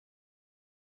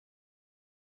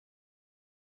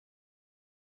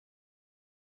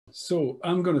So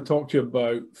I'm going to talk to you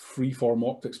about freeform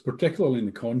optics, particularly in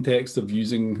the context of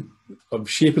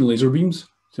shaping laser beams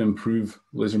to improve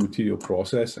laser material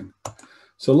processing.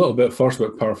 So a little bit first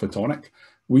about PowerPhotonic.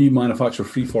 We manufacture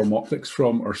freeform optics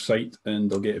from our site in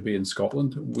Dalgety Bay in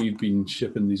Scotland. We've been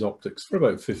shipping these optics for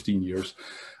about 15 years,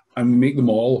 and we make them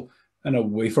all in a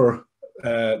wafer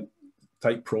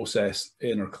type process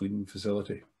in our cleaning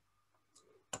facility.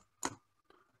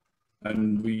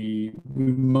 And we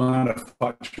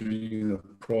manufacture the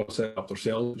process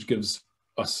ourselves, which gives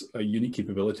us a unique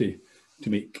capability to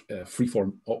make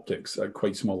freeform optics at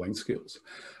quite small length scales.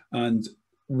 And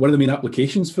one of the main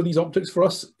applications for these optics for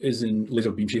us is in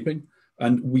laser beam shaping.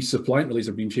 And we supply into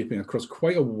laser beam shaping across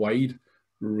quite a wide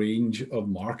range of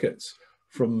markets,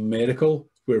 from medical,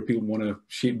 where people want to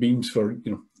shape beams for,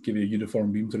 give you a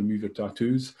uniform beam to remove your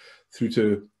tattoos, through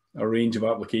to a range of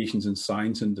applications in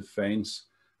science and defense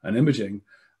and imaging.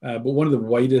 But one of the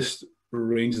widest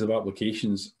ranges of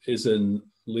applications is in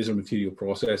laser material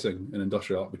processing in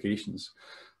industrial applications.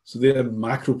 So they have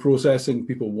macro processing.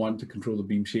 People want to control the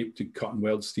beam shape to cut and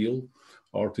weld steel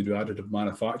or to do additive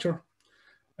manufacture.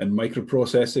 And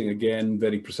microprocessing, again,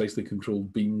 very precisely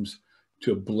controlled beams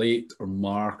to ablate or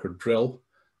mark or drill.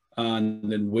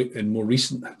 And then in more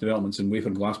recent developments in wafer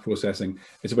and glass processing,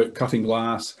 it's about cutting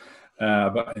glass,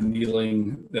 about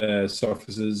annealing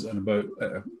surfaces, and about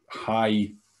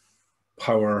high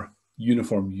power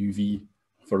uniform UV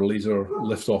for laser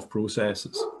lift-off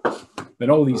processes.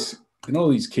 In all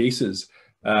these cases,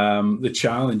 the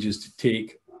challenge is to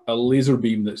take a laser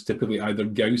beam that's typically either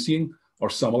Gaussian or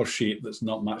some other shape that's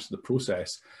not matched to the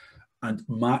process, and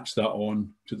match that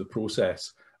on to the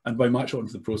process. And by match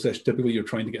onto the process, typically you're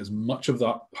trying to get as much of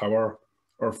that power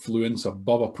or fluence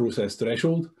above a process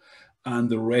threshold, and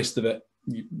the rest of it,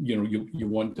 you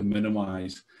want to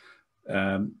minimize.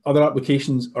 Other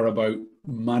applications are about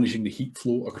managing the heat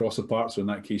flow across a part. So in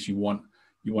that case, you want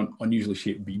unusually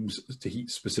shaped beams to heat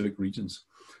specific regions.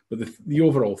 But the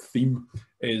overall theme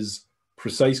is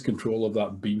precise control of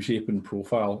that beam shape and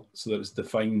profile so that it's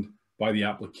defined by the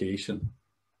application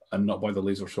and not by the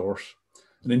laser source.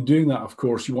 And in doing that, of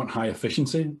course, you want high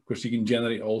efficiency. Of course, you can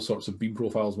generate all sorts of beam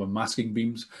profiles with masking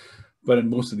beams. But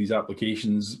in most of these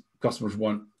applications, customers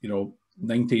want,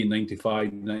 90,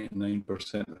 95,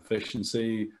 99%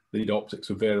 efficiency. They need optics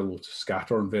with very low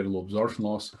scatter and very low absorption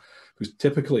loss. Because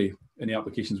typically in the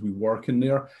applications we work in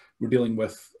there, we're dealing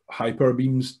with high power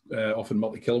beams, often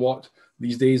multi-kilowatt.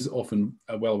 These days, often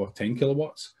well above 10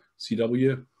 kilowatts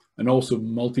CW, and also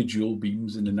multi-joule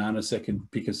beams in the nanosecond,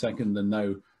 picosecond, and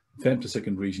now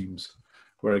femtosecond regimes,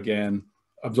 where again,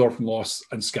 absorption loss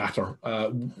and scatter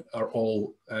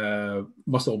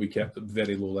must all be kept at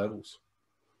very low levels.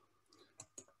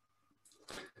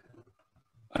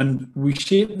 And we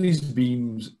shape these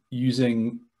beams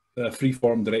using the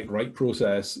freeform direct write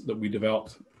process that we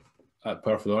developed at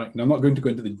PowerPhotonic. Now, I'm not going to go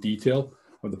into the detail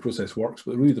of the process works,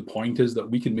 but really the point is that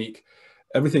we can make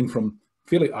everything from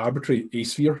fairly arbitrary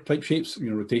A-sphere type shapes,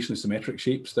 rotationally symmetric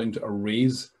shapes, down to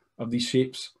arrays of these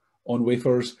shapes on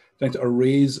wafers, down to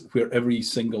arrays where every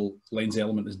single lens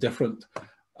element is different.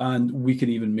 And we can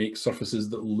even make surfaces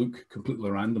that look completely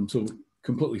random, so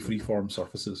completely freeform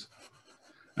surfaces.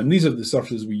 And these are the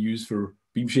surfaces we use for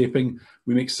beam shaping.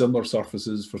 We make similar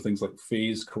surfaces for things like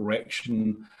phase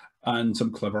correction and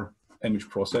some clever image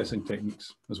processing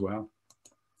techniques as well.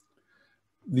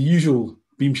 The usual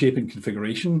beam shaping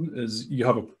configuration is you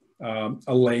have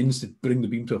a lens to bring the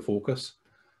beam to a focus.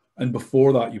 And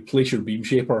before that, you place your beam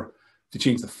shaper to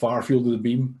change the far field of the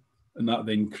beam, and that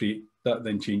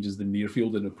then changes the near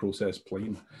field in the process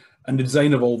plane. And the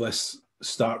design of all this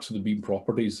starts with the beam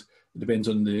properties. It depends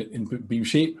on the input beam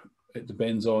shape. It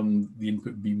depends on the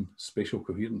input beam spatial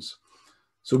coherence.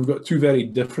 So we've got two very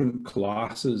different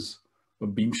classes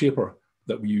of beam shaper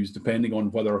that we use depending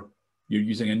on whether you're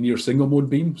using a near single mode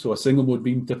beam, so a single mode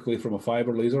beam typically from a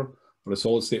fiber laser or a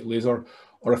solid state laser,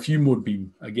 or a few mode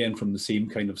beam, again from the same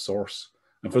kind of source.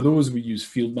 And for those, we use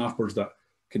field mappers that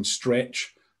can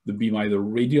stretch the beam either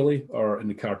radially or in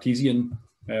the Cartesian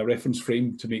reference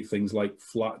frame to make things like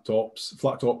flat top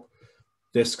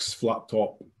discs, flat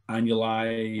top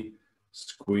annuli,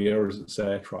 squares,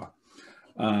 etc.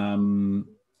 And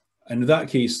in that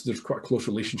case, there's quite a close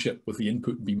relationship with the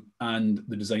input beam and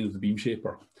the design of the beam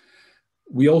shaper.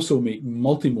 We also make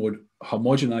multi-mode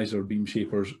homogenizer beam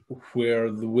shapers,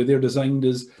 where the way they're designed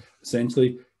is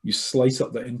essentially you slice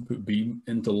up the input beam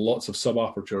into lots of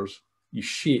sub-apertures, you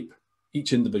shape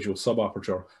each individual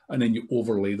sub-aperture, and then you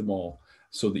overlay them all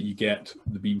so that you get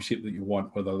the beam shape that you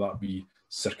want, whether that be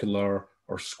circular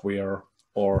or square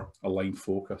or a line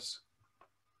focus.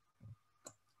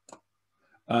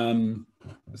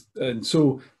 And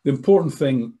so the important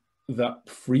thing that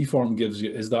Freeform gives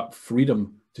you is that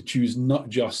freedom to choose not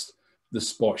just the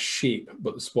spot shape,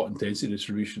 but the spot intensity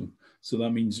distribution. So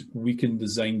that means we can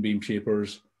design beam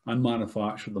shapers and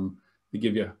manufacture them. They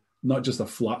give you not just a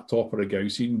flat top or a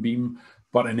Gaussian beam,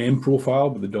 but an M profile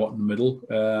with the dot in the middle,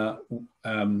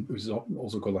 which is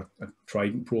also called a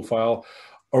trident profile.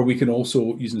 Or we can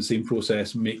also, using the same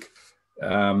process, make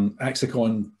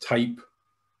hexagon type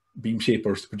beam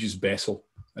shapers to produce Bessel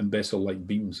and Bessel-like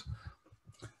beams.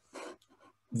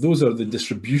 Those are the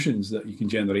distributions that you can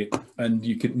generate, and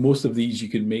you can, most of these you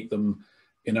can make them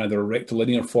in either a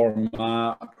rectilinear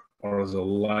format or as a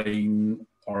line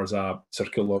or as a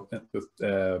circular with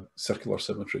circular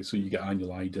symmetry. So you get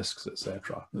annual eye discs,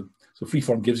 etc. So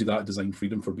Freeform gives you that design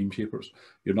freedom for beam shapers.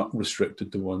 You're not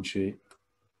restricted to one shape.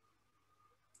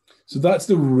 So that's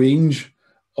the range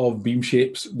of beam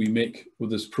shapes we make with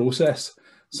this process.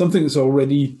 Something that's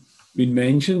already been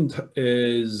mentioned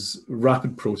is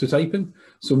rapid prototyping.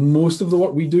 So most of the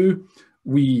work we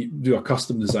do a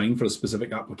custom design for a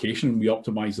specific application, and we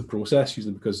optimize the process,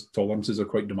 usually because tolerances are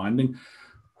quite demanding.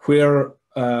 Where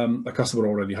a customer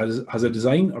already has a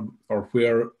design, or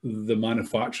where the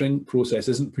manufacturing process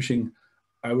isn't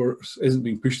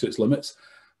being pushed to its limits,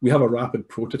 we have a rapid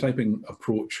prototyping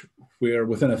approach where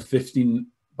within a 15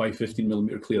 by 15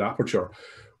 millimeter clear aperture,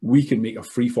 we can make a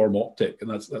freeform optic, and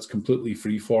that's completely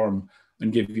freeform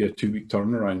and give you a 2-week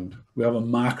turnaround. We have a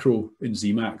macro in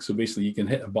Zemax, so basically you can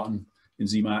hit a button in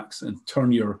Zemax and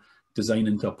turn your design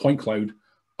into a point cloud,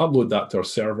 upload that to our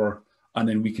server, and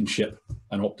then we can ship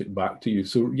an optic back to you.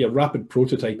 So yeah, rapid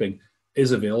prototyping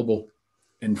is available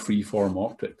in freeform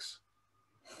optics.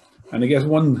 And I guess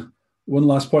one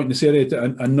last point in this area,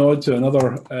 a nod to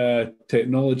another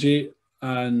technology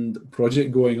and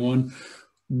project going on.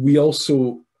 We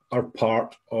also are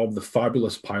part of the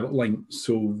fabulous pilot line.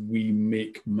 So we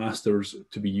make masters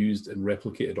to be used in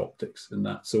replicated optics in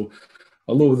that. So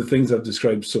although the things I've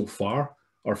described so far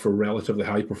are for relatively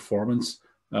high performance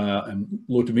and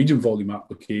low to medium volume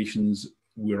applications,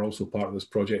 we're also part of this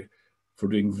project for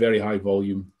doing very high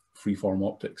volume freeform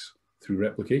optics through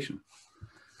replication.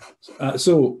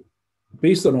 So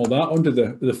based on all that, onto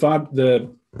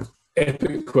the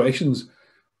epic questions.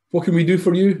 What can we do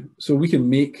for you? So we can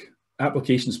make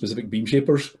application-specific beam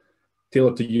shapers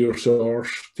tailored to your source,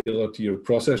 tailored to your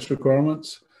process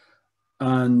requirements,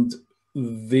 and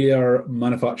they are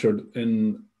manufactured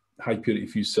in high-purity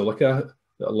fused silica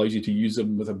that allows you to use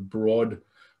them with a broad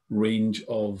range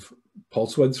of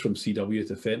pulse widths from CW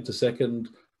to femtosecond,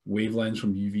 wavelengths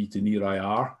from UV to near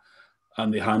IR,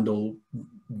 and they handle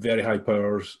very high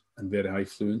powers and very high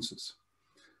fluences.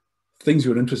 Things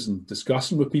we're interested in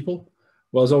discussing with people.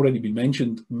 Well, as already been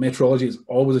mentioned, metrology is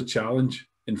always a challenge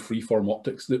in freeform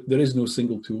optics. There is no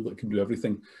single tool that can do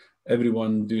everything.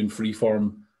 Everyone doing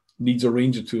freeform needs a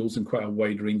range of tools and quite a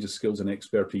wide range of skills and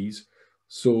expertise.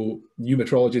 So new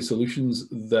metrology solutions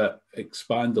that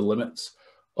expand the limits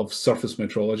of surface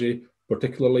metrology,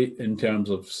 particularly in terms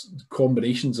of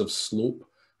combinations of slope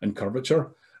and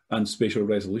curvature and spatial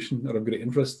resolution, are of great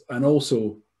interest. And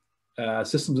also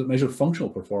systems that measure functional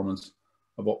performance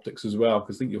of optics as well,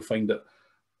 because I think you'll find that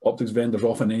optics vendors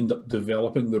often end up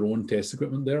developing their own test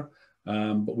equipment there,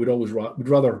 but we'd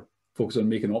rather focus on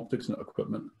making optics, not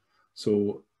equipment.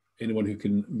 So anyone who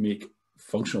can make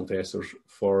functional testers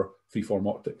for freeform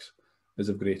optics is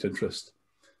of great interest.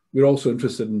 We're also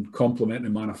interested in complementary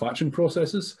manufacturing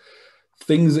processes,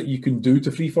 things that you can do to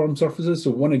freeform surfaces.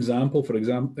 So one example, for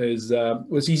example, is well,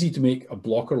 it's easy to make a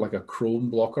blocker like a chrome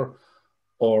blocker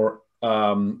or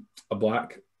a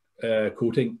black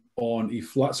coating on a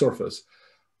flat surface,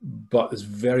 but it's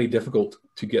very difficult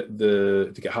to get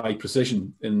high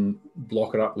precision in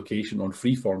blocker application on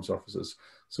freeform surfaces.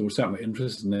 So we're certainly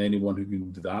interested in anyone who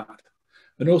can do that,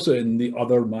 and also in the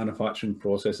other manufacturing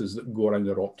processes that go around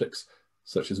our optics,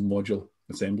 such as module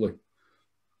assembly.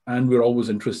 And we're always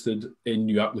interested in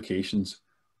new applications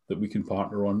that we can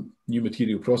partner on, new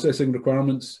material processing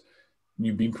requirements,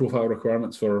 new beam profile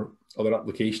requirements for other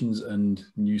applications, and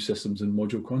new systems and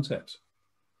module concepts.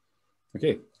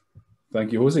 Okay,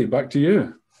 thank you, Jose. Back to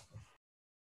you.